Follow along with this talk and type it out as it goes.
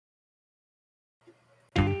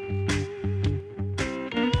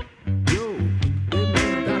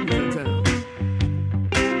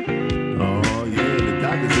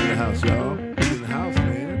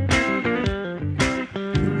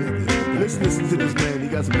Listen to this, man. He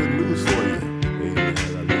got some good news for you.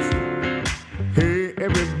 Hey,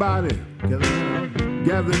 everybody,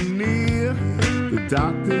 gather near. The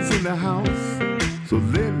doctor's in the house, so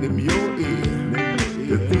lend him your ear.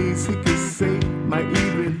 The things he can say might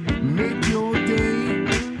even make your day.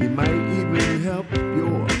 He might even help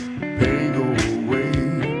your pain go away.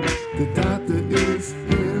 The doctor is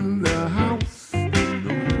in the house.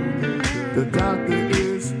 The doctor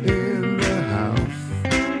is in the house.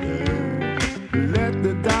 Let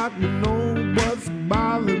the doctor know what's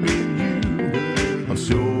bothering you. I'm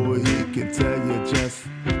sure he can tell you just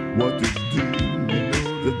what to do.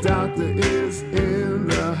 The doctor is in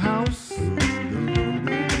the house.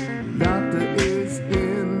 Doctor is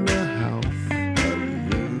in the house.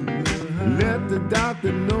 Let the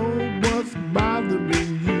doctor know what's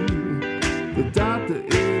bothering you. The doctor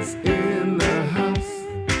is in the house.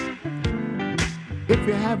 If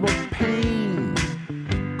you have a pain,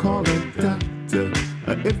 call a doctor.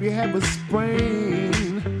 If you have a sprain,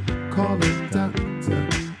 call a doctor.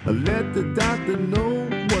 Let the doctor know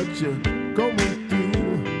what you're going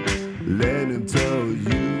through. Let him tell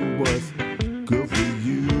you what's good for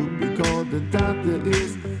you, because the doctor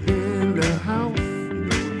is in the house.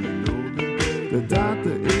 The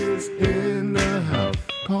doctor is in the house.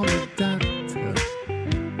 Call a doctor.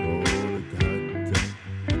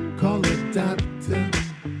 Call a doctor.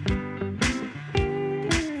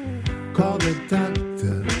 Call a doctor.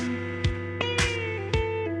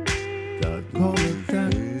 Call a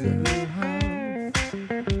doctor.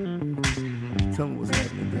 Tell me what's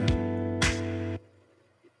happening there.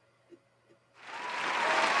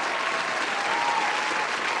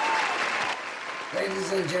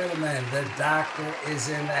 Ladies and gentlemen, the doctor is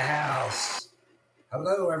in the house.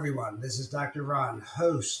 Hello, everyone. This is Dr. Ron,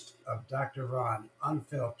 host of Dr. Ron,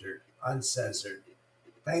 Unfiltered, Uncensored.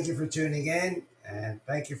 Thank you for tuning in, and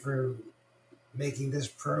thank you for making this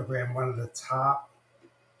program one of the top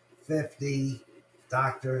 50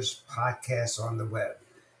 doctors' podcasts on the web.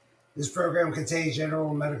 This program contains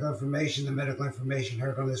general medical information. The medical information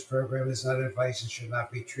heard on this program is not advice and should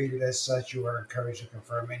not be treated as such. You are encouraged to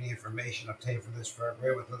confirm any information obtained from this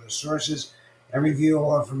program with other sources and review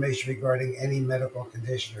all information regarding any medical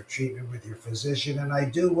condition or treatment with your physician. And I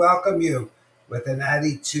do welcome you with an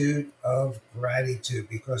attitude of gratitude,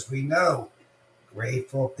 because we know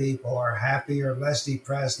grateful people are happier, less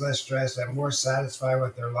depressed, less stressed, and more satisfied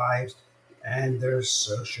with their lives and their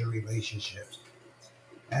social relationships.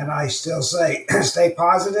 And I still say, stay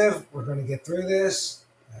positive. We're going to get through this.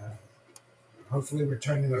 Hopefully, we're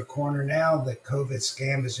turning a corner now. The COVID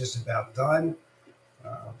scam is just about done,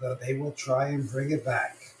 though they will try and bring it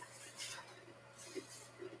back.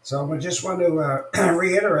 So I just want to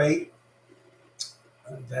reiterate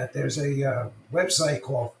that there's a website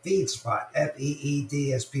called FeedSpot,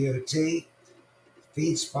 FeedSpot,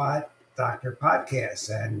 FeedSpot Doctor Podcast.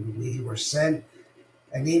 And we were sent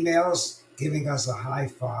an emails giving us a high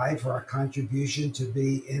five for our contribution to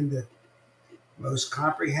be in the most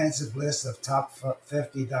comprehensive list of top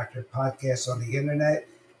 50 doctor podcasts on the internet.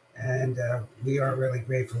 And we are really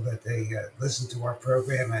grateful that they listened to our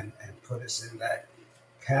program and put us in that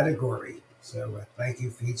category. So thank you,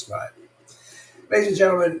 FeedSpot. Ladies and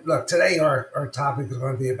gentlemen, look, today our topic is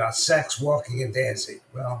going to be about sex, walking, and dancing.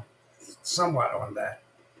 Well, somewhat on that.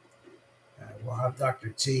 We'll have Dr.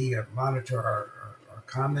 T monitor our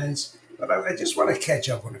comments. But I just want to catch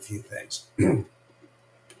up on a few things.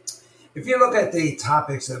 If you look at the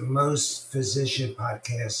topics that most physician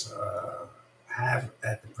podcasts have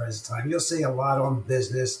at the present time, you'll see a lot on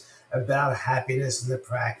business, about happiness in the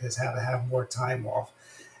practice, how to have more time off,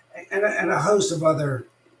 and a host of other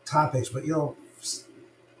topics. But you'll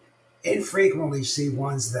infrequently see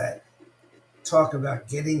ones that talk about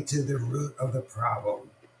getting to the root of the problem,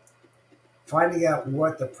 finding out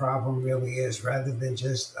what the problem really is, rather than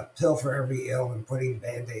just a pill for every ill and putting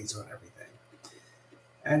Band-Aids on everything.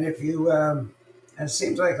 And if you, and it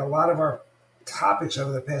seems like a lot of our topics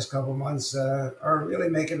over the past couple of months are really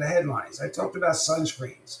making the headlines. I talked about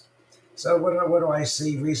sunscreens. So what do I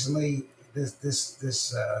see recently? This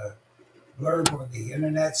blurb on the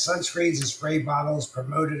internet: sunscreens and spray bottles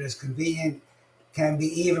promoted as convenient can be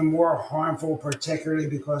even more harmful, particularly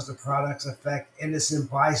because the products affect innocent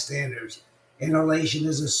bystanders. Inhalation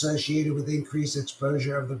is associated with increased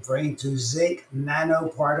exposure of the brain to zinc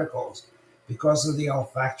nanoparticles. Because of the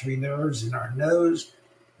olfactory nerves in our nose,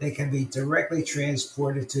 they can be directly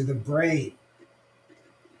transported to the brain.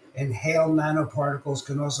 Inhaled nanoparticles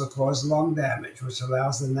can also cause lung damage, which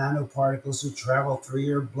allows the nanoparticles to travel through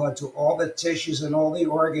your blood to all the tissues and all the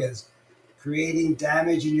organs, creating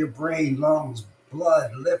damage in your brain, lungs,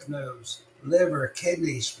 blood, lymph nodes, liver,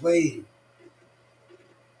 kidney, spleen.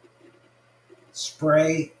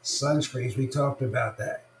 spray sunscreens. We talked about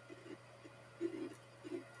that.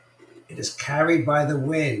 It is carried by the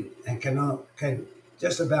wind and can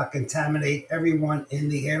just about contaminate everyone in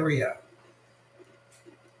the area.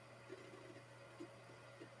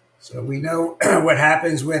 So we know what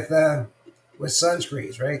happens with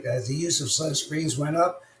sunscreens, right? As the use of sunscreens went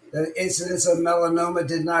up, the incidence of melanoma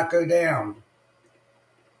did not go down.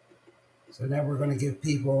 So now we're going to give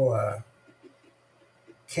people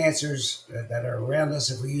cancers that are around us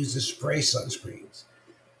if we use the spray sunscreens.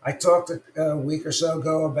 I talked a week or so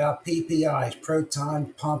ago about PPIs,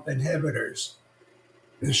 proton pump inhibitors.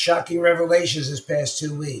 The shocking revelations this past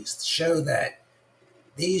 2 weeks show that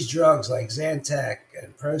these drugs like Zantac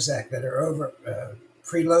and Prozac that are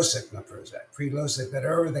Prelosic that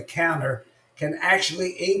are over the counter can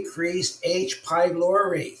actually increase H.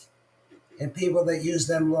 pylori in people that use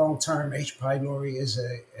them long term. H. pylori is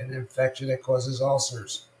an infection that causes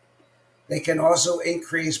ulcers. They can also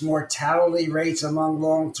increase mortality rates among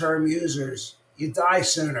long term users. You die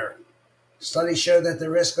sooner. Studies show that the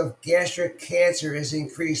risk of gastric cancer is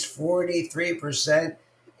increased 43%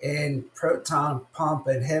 in proton pump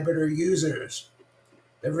inhibitor users.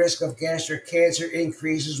 The risk of gastric cancer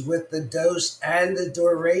increases with the dose and the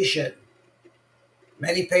duration.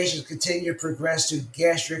 Many patients continue to progress to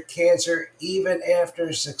gastric cancer even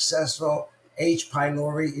after successful H.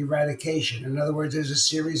 pylori eradication. In other words, there's a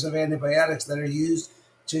series of antibiotics that are used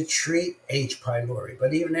to treat H. pylori.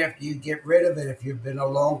 But even after you get rid of it, if you've been a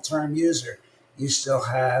long-term user, you still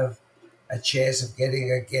have a chance of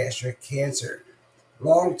getting a gastric cancer.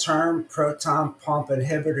 Long-term proton pump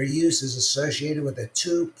inhibitor use is associated with a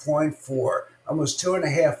 2.4, almost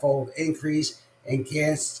 2.5-fold increase in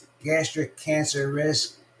gastric cancer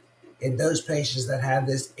risk in those patients that have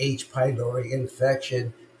this H. pylori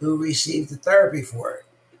infection who received the therapy for it.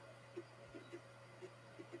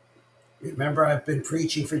 Remember, I've been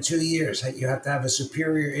preaching for 2 years. You have to have a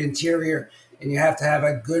superior interior and you have to have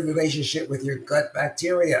a good relationship with your gut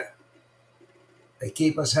bacteria. They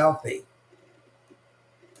keep us healthy.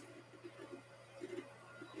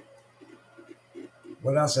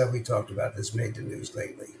 What else have we talked about that's made the news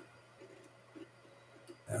lately?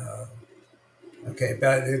 Okay,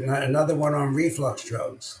 about another one on reflux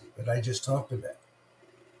drugs that I just talked about.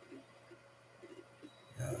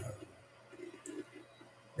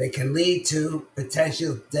 They can lead to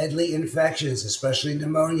potential deadly infections, especially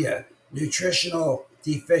pneumonia, nutritional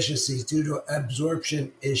deficiencies due to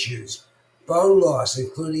absorption issues, bone loss,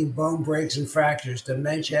 including bone breaks and fractures,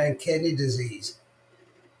 dementia, and kidney disease.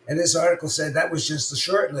 And this article said that was just the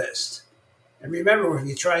short list. And remember, if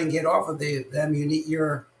you try and get off of them, you need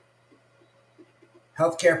your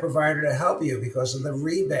healthcare provider to help you because of the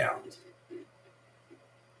rebound.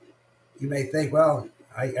 You may think, well,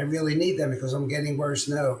 I really need them because I'm getting worse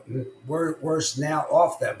now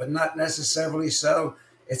off them, but not necessarily so.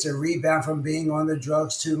 It's a rebound from being on the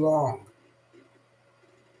drugs too long.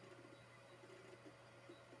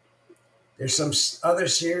 There's some other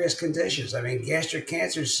serious conditions. I mean, gastric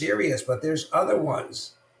cancer is serious, but there's other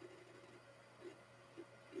ones.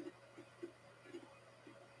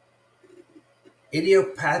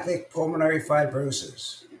 Idiopathic pulmonary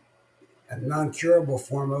fibrosis, a non-curable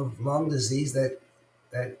form of lung disease that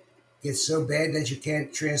gets so bad that you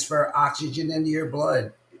can't transfer oxygen into your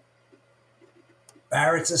blood.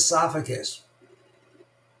 Barrett's esophagus,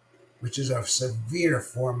 which is a severe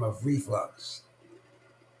form of reflux.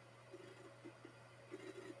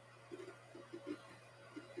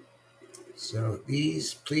 So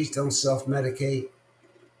please don't self-medicate.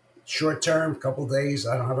 Short term, couple days,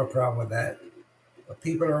 I don't have a problem with that. But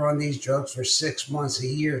people are on these drugs for 6 months, a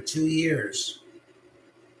year, 2 years.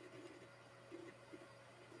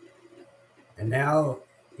 And now,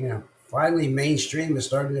 finally mainstream is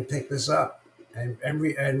starting to pick this up and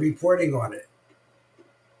reporting on it.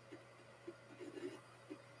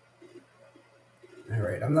 All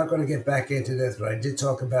right, I'm not going to get back into this, but I did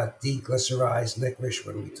talk about deglycerized licorice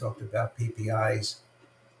when we talked about PPIs.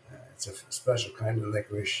 It's a special kind of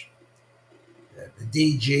licorice. The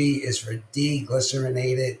DG is for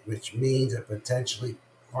deglycerinated, which means a potentially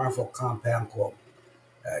harmful compound called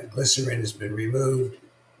glycerin has been removed.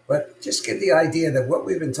 But just get the idea that what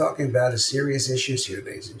we've been talking about is serious issues here,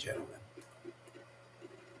 ladies and gentlemen.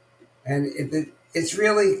 And it's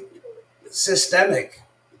really systemic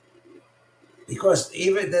because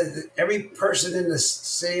even every person in the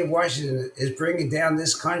city of Washington is bringing down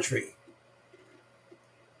this country.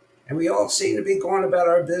 And we all seem to be going about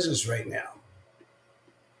our business right now.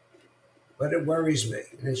 But it worries me,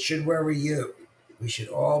 and it should worry you. We should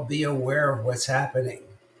all be aware of what's happening.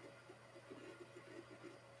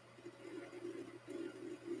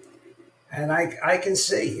 And I can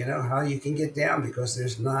see, how you can get down because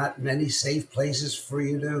there's not many safe places for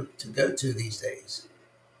you to go to these days.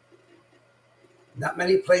 Not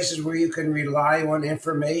many places where you can rely on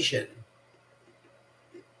information.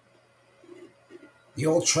 The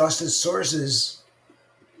old trusted sources,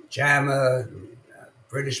 JAMA,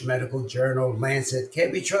 British Medical Journal, Lancet,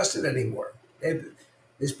 can't be trusted anymore.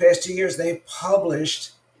 This past 2 years, they've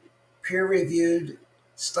published peer-reviewed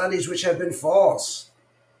studies which have been false.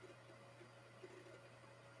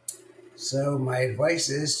 So my advice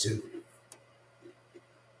is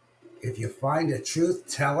if you find a truth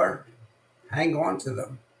teller, hang on to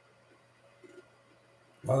them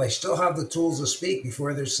while they still have the tools to speak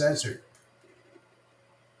before they're censored.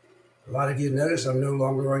 A lot of you notice I'm no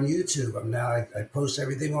longer on YouTube. I post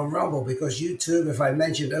everything on Rumble because YouTube, if I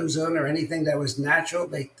mentioned ozone or anything that was natural,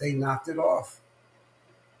 they knocked it off.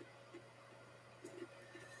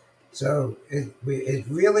 So it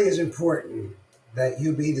really is important that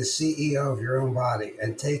you be the CEO of your own body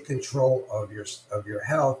and take control of your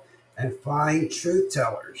health and find truth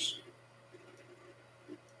tellers.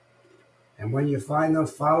 And when you find them,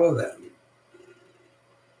 follow them.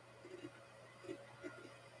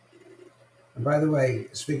 And by the way,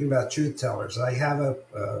 speaking about truth tellers, I have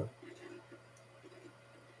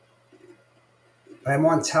I'm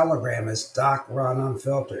on Telegram as Doc Ron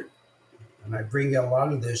Unfiltered. And I bring a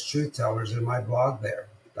lot of those truth tellers in my blog there,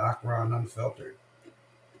 Doc Ron Unfiltered.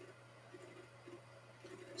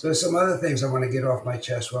 So some other things I want to get off my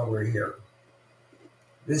chest while we're here.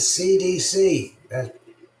 This CDC has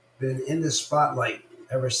been in the spotlight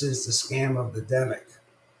ever since the scam of the demic.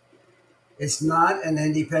 It's not an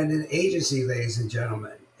independent agency, ladies and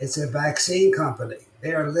gentlemen. It's a vaccine company.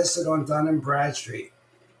 They are listed on Dun & Bradstreet.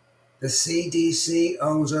 The CDC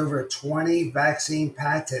owns over 20 vaccine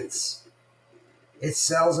patents. It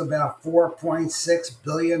sells about $4.6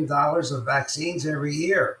 billion of vaccines every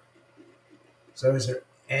year. So is there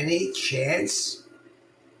any chance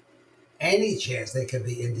they could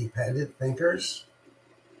be independent thinkers?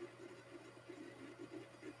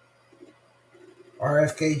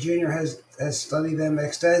 RFK Jr. has studied them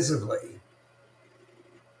extensively.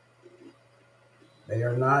 They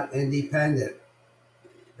are not independent.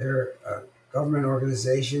 They're a government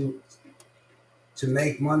organization to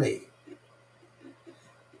make money.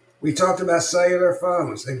 We talked about cellular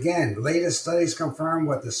phones. Again, latest studies confirm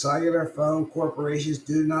what the cellular phone corporations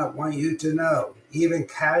do not want you to know. Even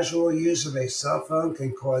casual use of a cell phone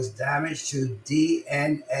can cause damage to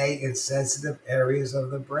DNA in sensitive areas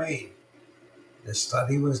of the brain. The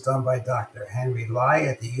study was done by Dr. Henry Lai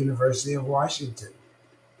at the University of Washington.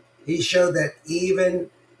 He showed that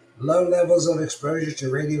even low levels of exposure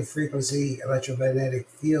to radio frequency, electromagnetic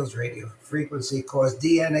fields, radio frequency, cause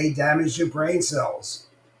DNA damage to brain cells.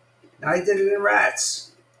 Now, he did it in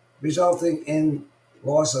rats, resulting in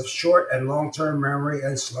loss of short and long-term memory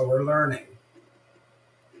and slower learning.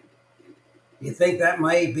 You think that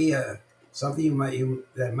might be something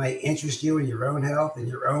that might interest you in your own health, in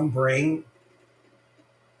your own brain?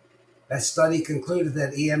 That study concluded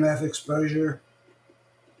that EMF exposure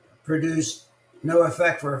produced no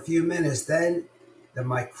effect for a few minutes. Then the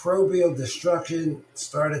microbial destruction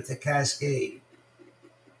started to cascade.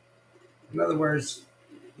 In other words,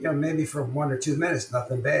 maybe for 1 or 2 minutes,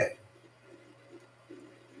 nothing bad.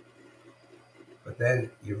 But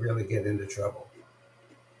then you really get into trouble.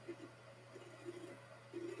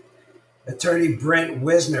 Attorney Brent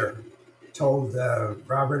Wisner told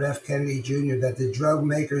Robert F. Kennedy Jr. that the drug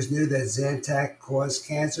makers knew that Zantac caused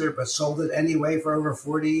cancer, but sold it anyway for over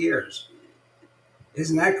 40 years.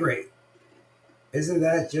 Isn't that great? Isn't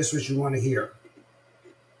that just what you want to hear?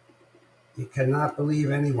 You cannot believe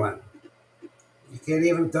anyone.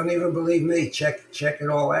 You don't even believe me. Check it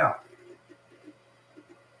all out.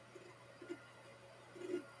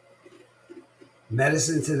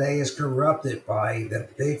 Medicine today is corrupted by the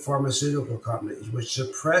big pharmaceutical companies, which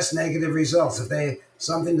suppress negative results. If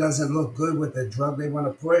something doesn't look good with the drug they want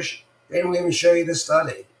to push, they don't even show you the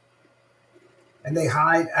study. And they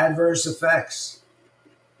hide adverse effects.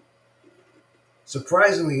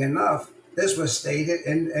 Surprisingly enough, this was stated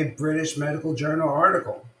in a British Medical Journal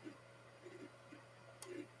article.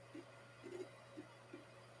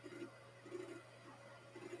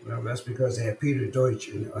 Well, that's because they have Peter Deutsch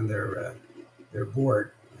on their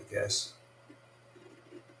board, I guess.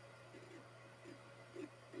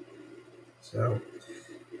 So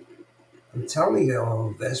I'm telling you all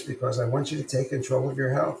of this because I want you to take control of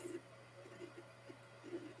your health.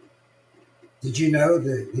 Did you know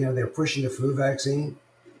that they're pushing the flu vaccine?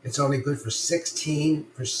 It's only good for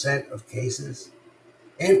 16% of cases.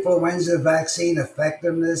 Influenza vaccine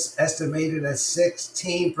effectiveness estimated at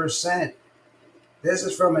 16%. This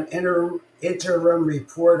is from an interim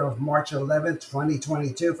report of March 11,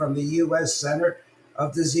 2022 from the U.S. Center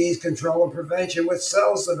of Disease Control and Prevention, which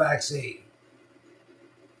sells the vaccine.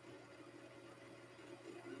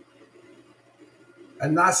 A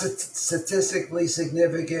not statistically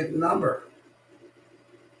significant number.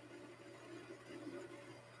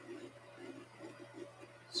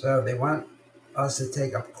 So they want us to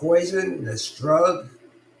take a poison, this drug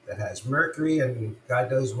that has mercury and God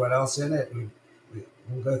knows what else in it, and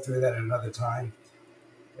we'll go through that another time.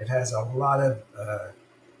 It has a lot of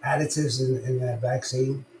additives in that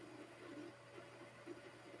vaccine.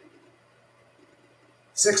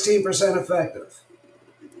 16% effective.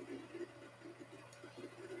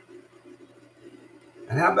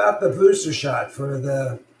 And how about the booster shot for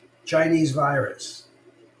the Chinese virus?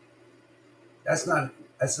 That's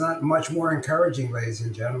not much more encouraging, ladies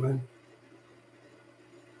and gentlemen.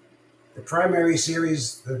 The primary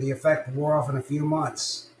series, the effect wore off in a few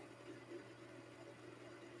months.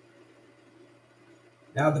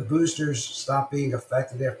 Now the boosters stop being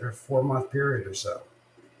effective after a 4-month period or so.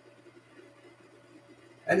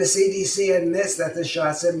 And the CDC admits that the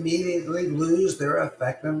shots immediately lose their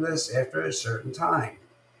effectiveness after a certain time.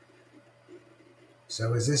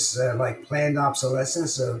 So is this like planned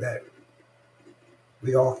obsolescence so that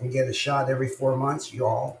we all can get a shot every 4 months?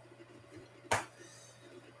 Y'all.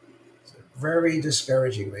 It's very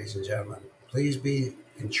discouraging, ladies and gentlemen. Please be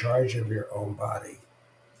in charge of your own body.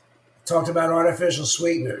 I talked about artificial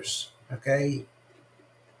sweeteners, okay?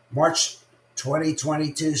 March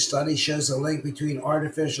 2022 study shows a link between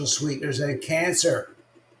artificial sweeteners and cancer.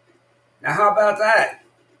 Now, how about that?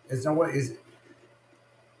 Is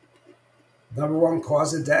number one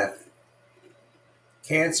cause of death?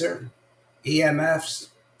 Cancer, EMFs,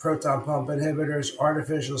 proton pump inhibitors,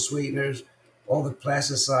 artificial sweeteners, all the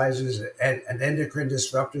plasticizers and endocrine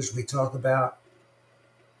disruptors we talk about.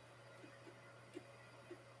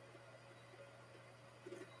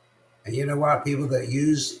 And you know what? People that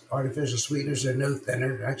use artificial sweeteners are no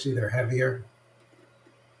thinner. Actually, they're heavier.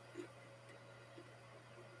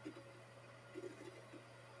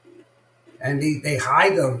 And they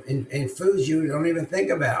hide them in foods you don't even think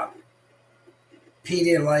about.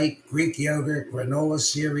 Pedialyte, Greek yogurt, granola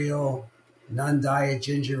cereal, non-diet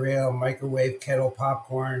ginger ale, microwave kettle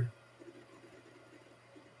popcorn.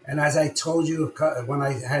 And as I told you when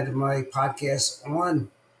I had my podcast on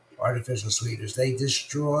artificial sweeteners, they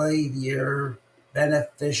destroy your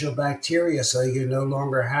beneficial bacteria, so you no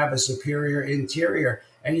longer have a superior interior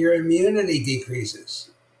and your immunity decreases.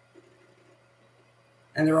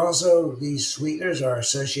 And these sweeteners are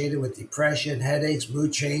associated with depression, headaches,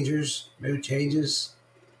 mood changes.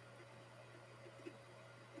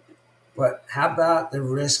 But how about the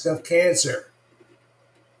risk of cancer?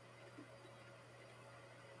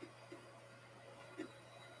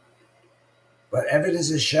 But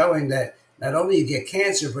evidence is showing that not only you get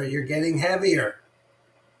cancer, but you're getting heavier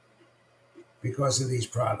because of these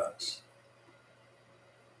products.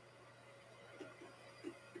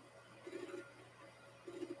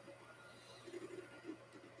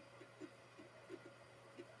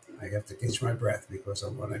 I have to catch my breath because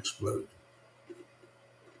I'm going to explode.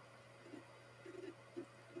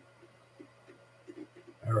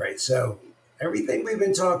 All right, so everything we've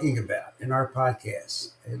been talking about in our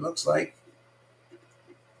podcast, it looks like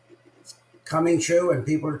it's coming true and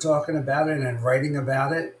people are talking about it and writing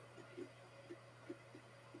about it.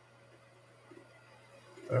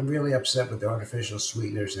 But I'm really upset with the artificial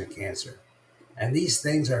sweeteners and cancer. And these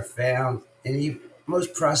things are found in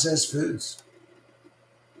most processed foods.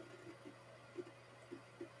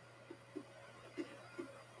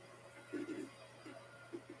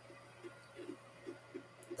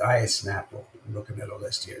 Diet Snapple. I'm looking at a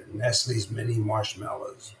list here. Nestle's mini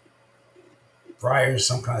marshmallows. Breyers,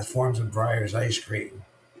 some kind of forms of Breyers ice cream.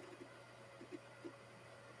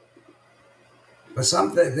 But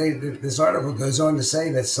this article goes on to say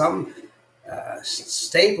that some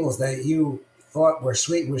staples that you thought were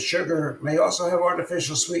sweetened with sugar may also have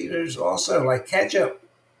artificial sweeteners also, like ketchup.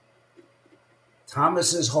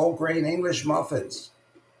 Thomas's whole grain English muffins.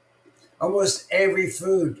 Almost every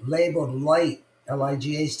food labeled light,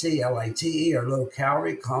 L-I-G-H-T, L-I-T-E, or low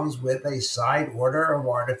calorie comes with a side order of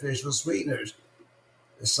artificial sweeteners.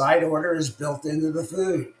 The side order is built into the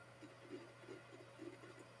food.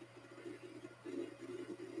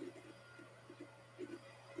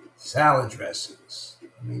 Salad dressings.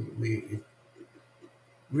 I mean,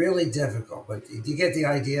 really difficult, but you get the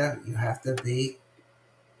idea. You have to be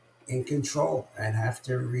in control and have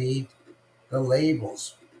to read the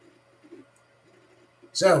labels.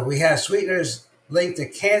 So we have sweeteners linked to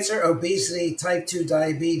cancer, obesity, type 2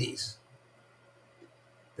 diabetes.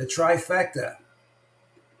 the trifecta.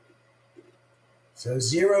 So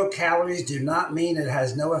 0 calories do not mean it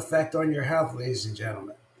has no effect on your health, ladies and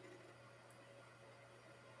gentlemen.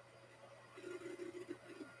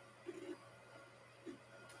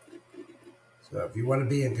 So if you want to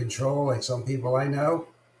be in control, like some people I know,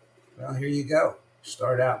 well, here you go.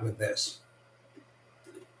 Start out with this.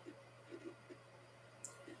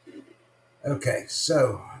 Okay,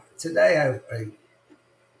 so today I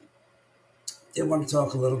did want to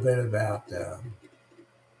talk a little bit about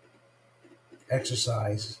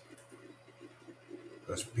exercise,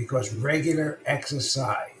 because regular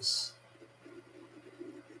exercise,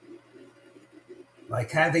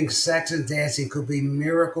 like having sex and dancing, could be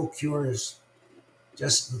miracle cures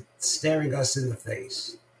just staring us in the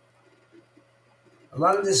face. A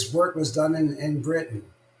lot of this work was done in Britain.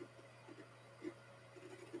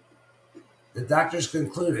 The doctors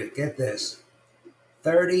concluded, get this,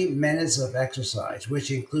 30 minutes of exercise, which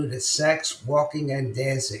included sex, walking, and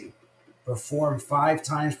dancing, performed 5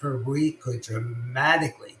 times per week, could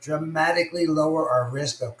dramatically lower our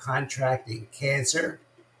risk of contracting cancer,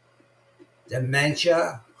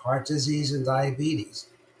 dementia, heart disease, and diabetes.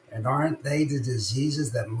 And aren't they the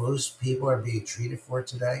diseases that most people are being treated for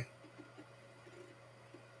today?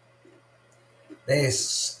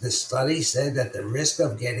 The study said that the risk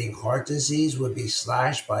of getting heart disease would be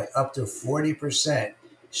slashed by up to 40%,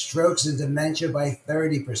 strokes and dementia by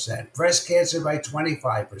 30%, breast cancer by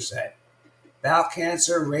 25%. Bowel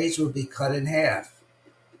cancer rates would be cut in half.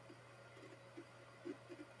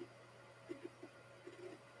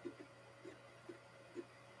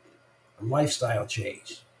 A lifestyle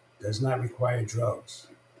change does not require drugs.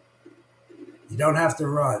 You don't have to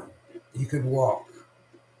run. You could walk.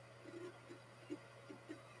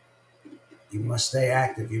 You must stay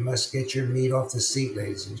active. You must get your meat off the seat,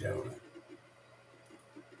 ladies and gentlemen.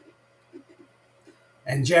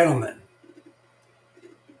 And gentlemen,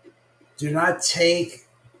 do not take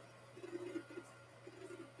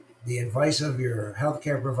the advice of your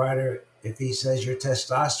healthcare provider if he says your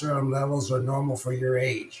testosterone levels are normal for your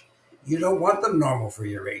age. You don't want them normal for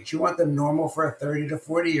your age. You want them normal for a 30 to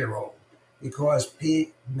 40-year-old, because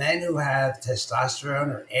men who have testosterone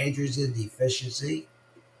or androgen deficiency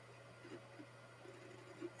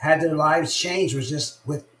had their lives changed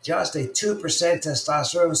with just a 2%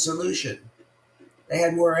 testosterone solution. They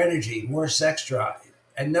had more energy, more sex drive,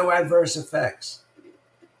 and no adverse effects.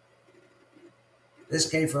 This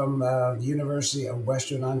came from the University of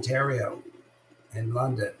Western Ontario in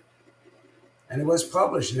London. And it was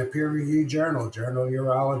published in a peer-reviewed journal, Journal of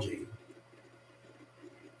Urology.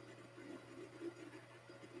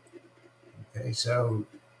 Okay, so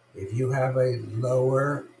if you have a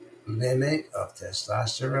lower limit of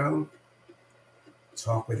testosterone,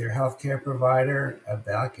 talk with your healthcare provider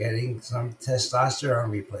about getting some testosterone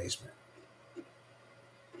replacement.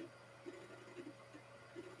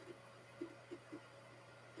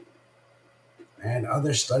 And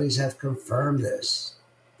other studies have confirmed this.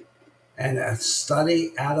 And a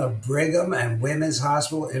study out of Brigham and Women's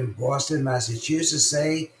Hospital in Boston, Massachusetts,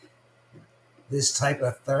 say this type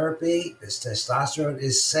of therapy, this testosterone,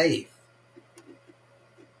 is safe.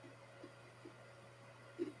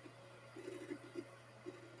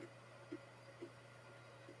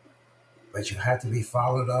 But you have to be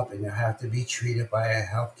followed up, and you have to be treated by a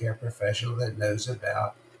healthcare professional that knows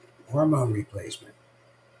about hormone replacement.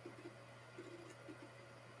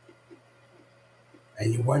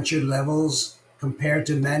 And you want your levels compared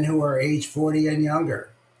to men who are age 40 and younger.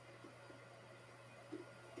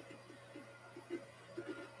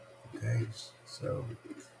 Okay, so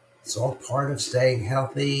it's all part of staying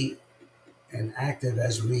healthy and active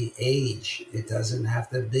as we age. It doesn't have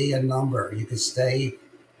to be a number. You can stay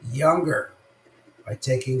younger by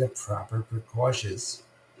taking the proper precautions.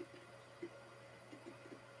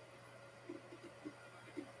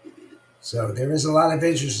 So there is a lot of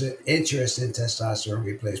interest in testosterone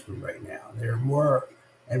replacement right now. There are more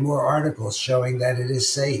and more articles showing that it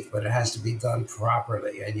is safe, but it has to be done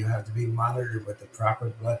properly, and you have to be monitored with the proper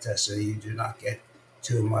blood test so you do not get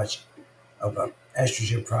too much of an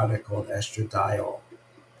estrogen product called estradiol.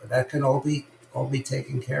 But that can all be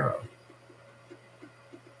taken care of.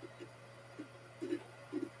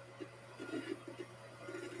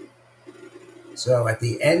 So at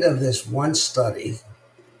the end of this one study,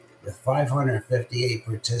 with 558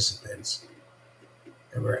 participants,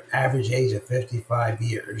 they were average age of 55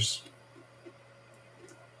 years.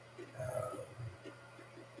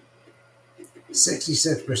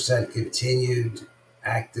 66% continued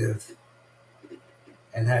active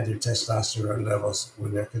and had their testosterone levels,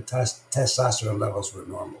 when their testosterone levels were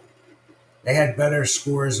normal. They had better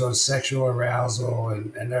scores on sexual arousal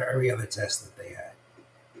and every other test that they had.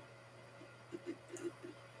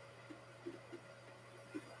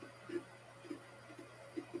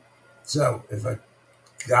 So if a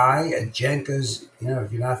gent goes,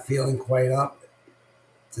 if you're not feeling quite up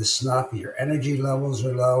to snuff, your energy levels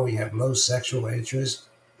are low, you have low sexual interest,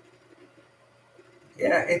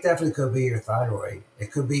 yeah, it definitely could be your thyroid.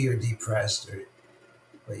 It could be you're depressed,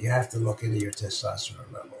 but you have to look into your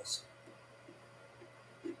testosterone levels.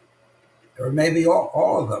 Or maybe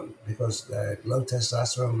all of them, because the low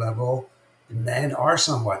testosterone level, men are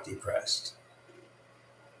somewhat depressed.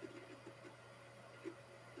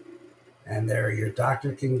 And your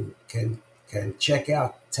doctor can check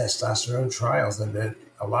out testosterone trials, and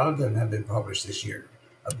a lot of them have been published this year.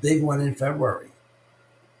 A big one in February.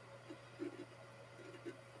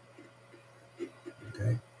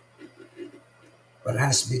 Okay, but it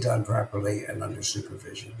has to be done properly and under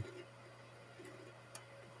supervision.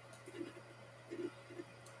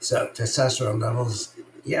 So testosterone levels,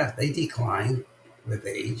 yeah, they decline with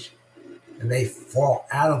age, and they fall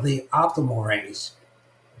out of the optimal range.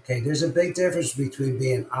 Okay, there's a big difference between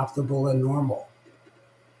being optimal and normal.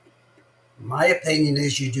 My opinion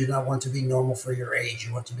is you do not want to be normal for your age.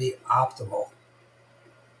 You want to be optimal.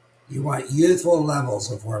 You want youthful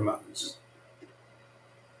levels of hormones.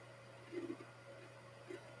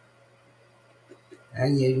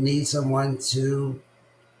 And you need someone to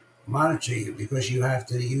monitor you, because you have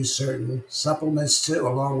to use certain supplements too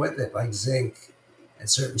along with it, like zinc and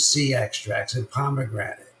certain sea extracts and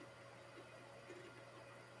pomegranate.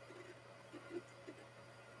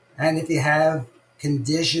 And if you have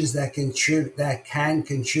conditions that can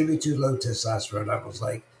contribute to low testosterone levels,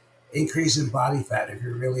 like increase in body fat if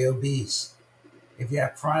you're really obese, if you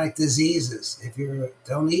have chronic diseases, if you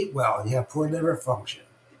don't eat well and you have poor liver function,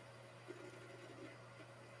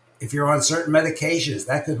 if you're on certain medications,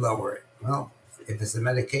 that could lower it. Well, if it's the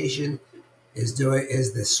medication is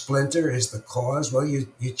the splinter is the cause, well, you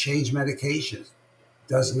change medications.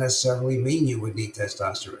 Doesn't necessarily mean you would need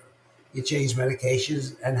testosterone. You change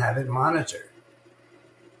medications and have it monitored.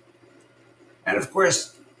 And of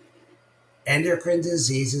course, endocrine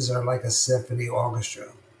diseases are like a symphony orchestra.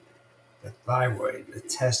 The thyroid, the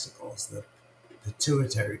testicles, the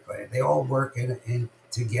pituitary gland, they all work in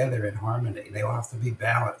together in harmony. They all have to be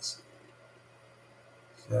balanced.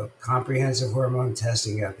 So comprehensive hormone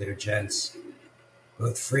testing out there, gents.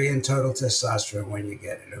 Both free and total testosterone when you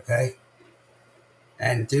get it, okay?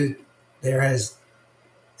 And dude,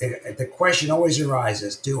 the question always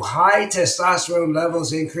arises, do high testosterone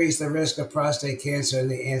levels increase the risk of prostate cancer?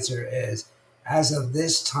 And the answer is, as of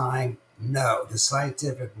this time, no. The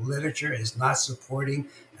scientific literature is not supporting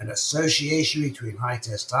an association between high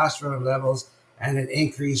testosterone levels and an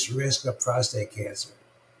increased risk of prostate cancer.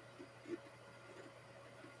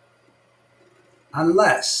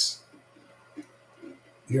 Unless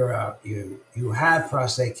you have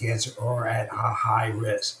prostate cancer or at a high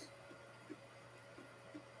risk.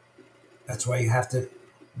 That's why you have to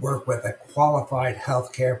work with a qualified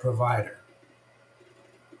healthcare provider.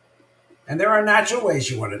 And there are natural ways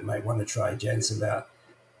you might want to try, gents, about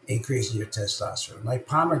increasing your testosterone, like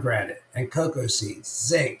pomegranate and cocoa seeds,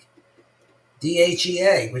 zinc,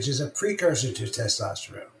 DHEA, which is a precursor to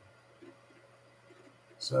testosterone.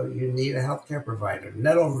 So you need a healthcare provider.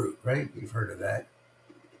 Nettle root, right? You've heard of that.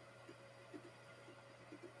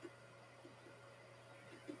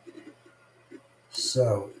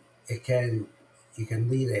 So you can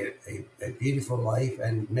lead a beautiful life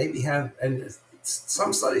and maybe and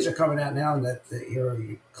some studies are coming out now that your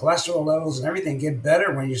cholesterol levels and everything get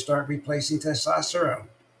better when you start replacing testosterone.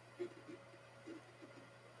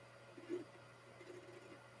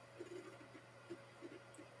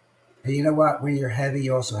 And you know what? When you're heavy,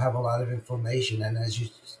 you also have a lot of inflammation. And as you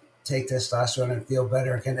take testosterone and feel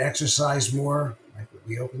better and can exercise more, like what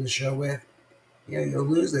we opened the show with, you'll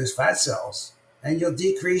lose those fat cells and you'll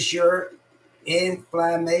decrease your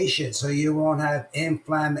inflammation. So you won't have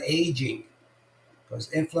aging,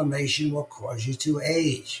 because inflammation will cause you to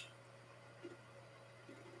age.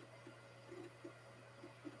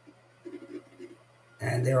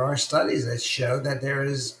 And there are studies that show that there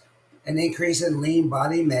is an increase in lean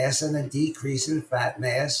body mass and a decrease in fat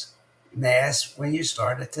mass when you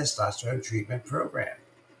start a testosterone treatment program.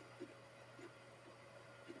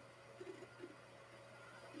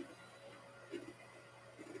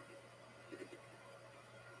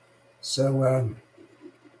 So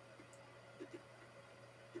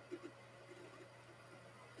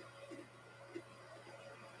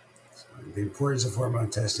the importance of hormone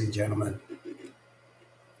testing, gentlemen,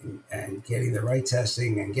 and getting the right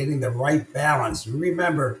testing and getting the right balance.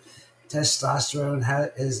 Remember,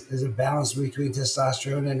 testosterone is a balance between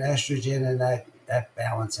testosterone and estrogen, and that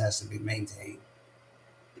balance has to be maintained.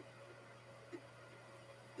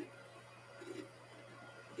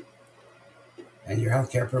 And your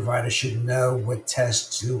healthcare provider should know what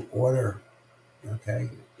tests to order. Okay,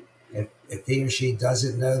 if he or she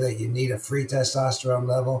doesn't know that you need a free testosterone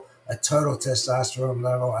level, a total testosterone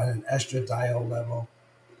level, and an estradiol level,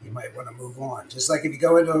 you might want to move on. Just like if you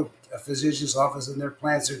go into a physician's office and their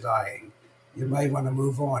plants are dying, you might want to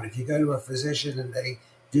move on. If you go to a physician and they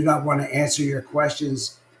do not want to answer your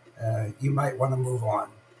questions, you might want to move on.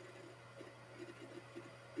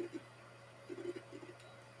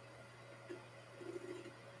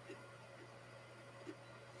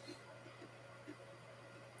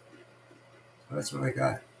 So that's what I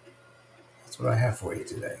got. That's what I have for you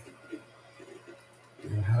today.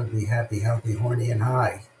 You know, how to be happy, healthy, horny, and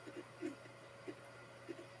high.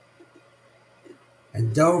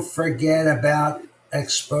 And don't forget about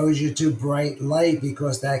exposure to bright light,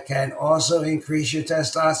 because that can also increase your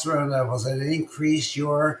testosterone levels and increase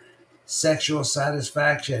your sexual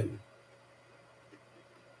satisfaction.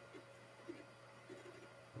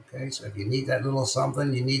 Okay, so if you need that little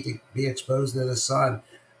something, you need to be exposed to the sun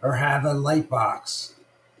or have a light box.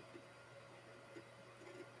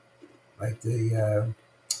 Like the,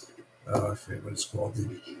 I forget what it's called,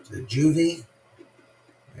 the Juvie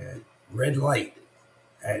red light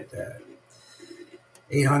at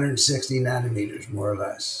 860 nanometers, more or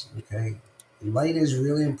less. Okay, light is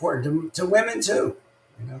really important to women too.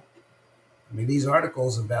 You know, I mean, these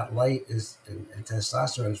articles about light and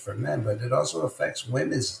testosterone is for men, but it also affects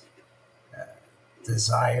women's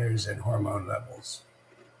desires and hormone levels.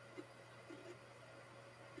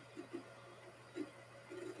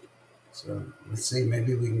 So let's see,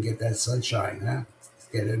 maybe we can get that sunshine, huh?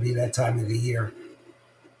 It'll be that time of the year.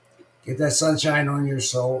 Get that sunshine on your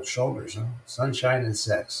shoulders, huh? Sunshine and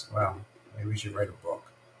sex. Wow, maybe we should write a book.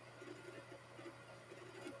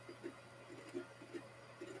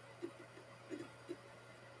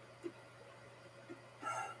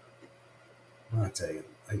 I'll tell you,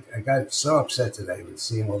 I got so upset today with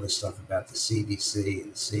seeing all this stuff about the CDC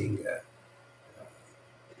and seeing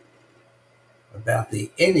about the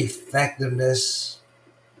ineffectiveness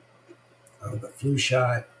of the flu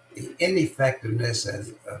shot, the ineffectiveness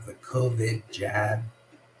of the COVID jab.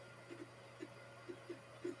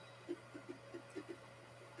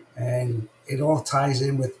 And it all ties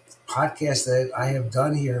in with podcasts that I have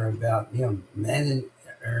done here about, you know, men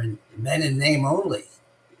in name only,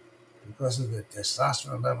 because of the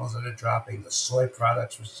testosterone levels that are dropping, the soy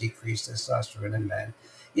products which decrease testosterone in men.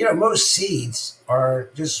 You know, most seeds are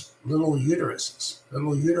just little uteruses,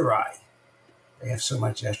 little uteri. They have so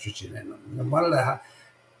much estrogen in them. And one of the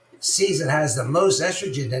seeds that has the most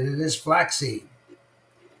estrogen in it is flaxseed.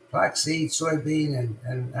 Flaxseed, soybean,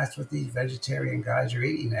 and that's what these vegetarian guys are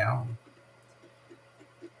eating now.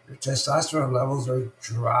 Their testosterone levels are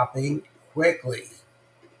dropping quickly.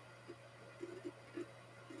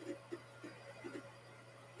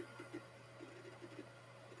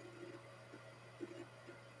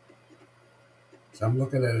 So I'm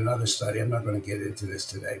looking at another study. I'm not going to get into this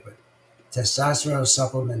today, but testosterone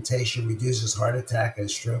supplementation reduces heart attack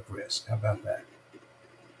and stroke risk. How about that?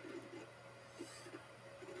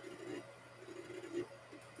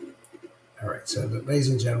 All right. So, ladies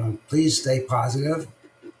and gentlemen, please stay positive.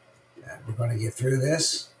 We're going to get through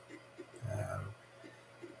this.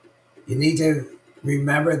 You need to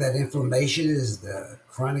remember that inflammation is the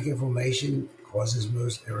chronic inflammation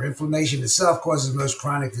inflammation itself causes most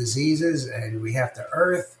chronic diseases, and we have to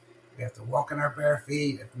earth. We have to walk on our bare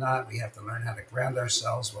feet. If not, we have to learn how to ground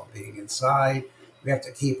ourselves while being inside. We have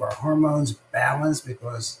to keep our hormones balanced,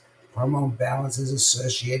 because hormone balance is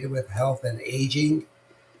associated with health and aging.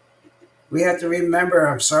 We have to remember,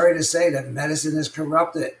 I'm sorry to say, that medicine is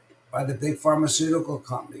corrupted by the big pharmaceutical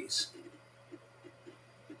companies.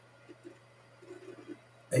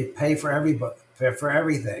 They pay for everybody, for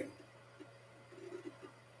everything.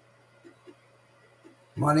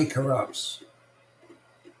 Money corrupts.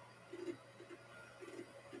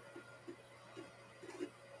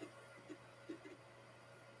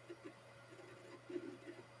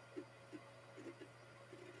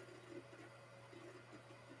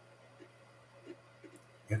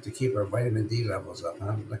 We have to keep our vitamin D levels up,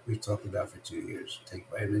 huh? Like we talked about for 2 years. Take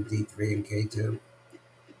vitamin D3 and K2.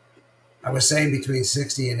 I was saying between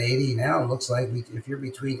 60 and 80. Now it looks like if you're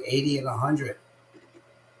between 80 and 100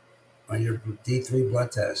 on your D3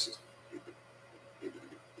 blood test,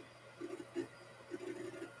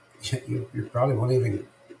 you probably won't even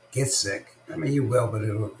get sick. I mean, you will, but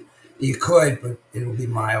you could, but it'll be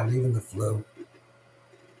mild, even the flu.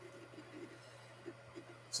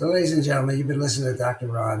 So, ladies and gentlemen, you've been listening to Dr.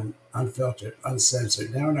 Ron, Unfiltered,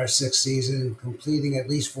 Uncensored, now in our sixth season, completing at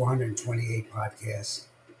least 428 podcasts.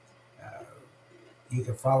 You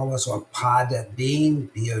can follow us on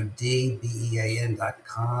Podbean, PodBean.com,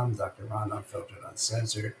 Dr. Ron, Unfiltered,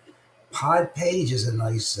 Uncensored. Podpage is a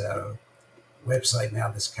nice website now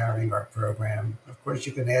that's carrying our program. Of course,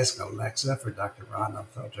 you can ask Alexa for Dr. Ron,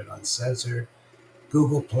 Unfiltered, Uncensored.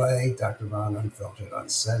 Google Play, Dr. Ron, Unfiltered,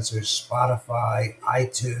 Uncensored. Spotify,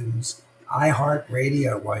 iTunes,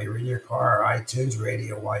 iHeartRadio while you're in your car, or iTunes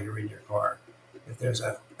Radio while you're in your car, if there's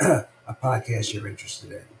a podcast you're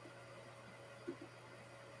interested in.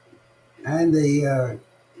 And the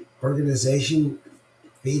organization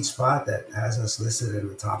FeedSpot that has us listed in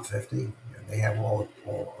the top 50, they have all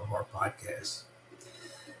of our podcasts.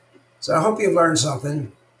 So I hope you've learned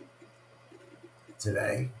something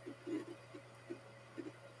today,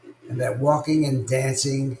 and that walking and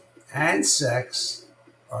dancing and sex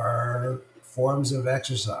are forms of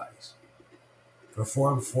exercise.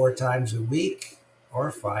 Performed 4 times a week or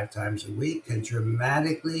 5 times a week can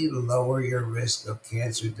dramatically lower your risk of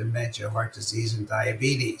cancer, dementia, heart disease, and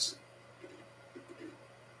diabetes.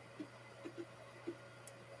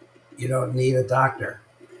 You don't need a doctor.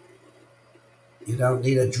 You don't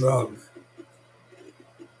need a drug.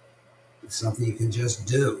 It's something you can just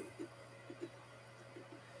do.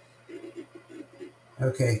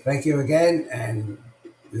 Okay, thank you again, and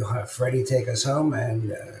we'll have Freddie take us home,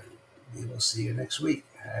 and we will see you next week.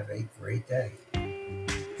 Have a great day.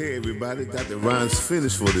 Hey everybody, Dr. Ron's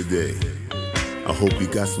finished for today. I hope you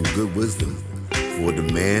got some good wisdom for what the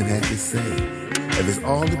man had to say. If it's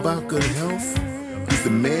all about good health, he's the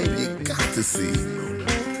man you got to see.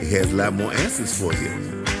 He has a lot more answers for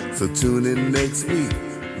you. So tune in next week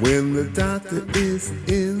when the doctor is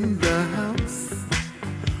in the house.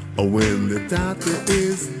 Or when the doctor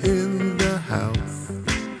is in the house.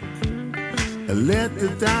 And let the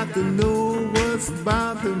doctor know what's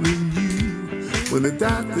bothering you. When the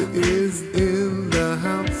doctor is in the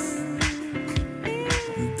house.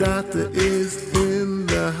 The doctor is in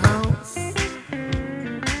the house.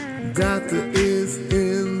 The doctor is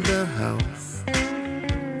in the house.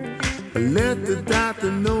 And let the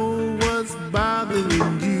doctor know what's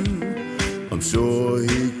bothering you. I'm sure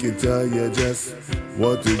he can tell you just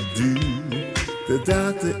what to do. The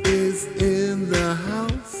doctor is in the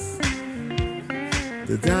house.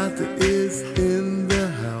 The doctor is in the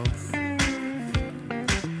house.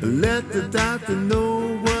 Let the doctor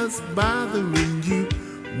know what's bothering you.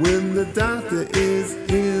 When the doctor is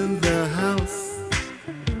in the house.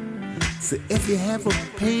 So if you have a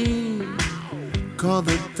pain, call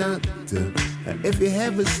the doctor. And if you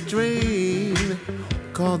have a strain,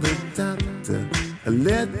 call the doctor. And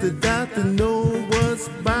let the doctor know what's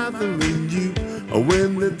bothering you. Or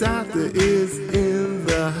when the doctor is in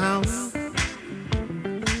the house.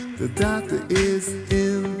 The doctor is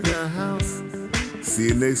in the house. See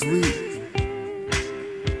you next week.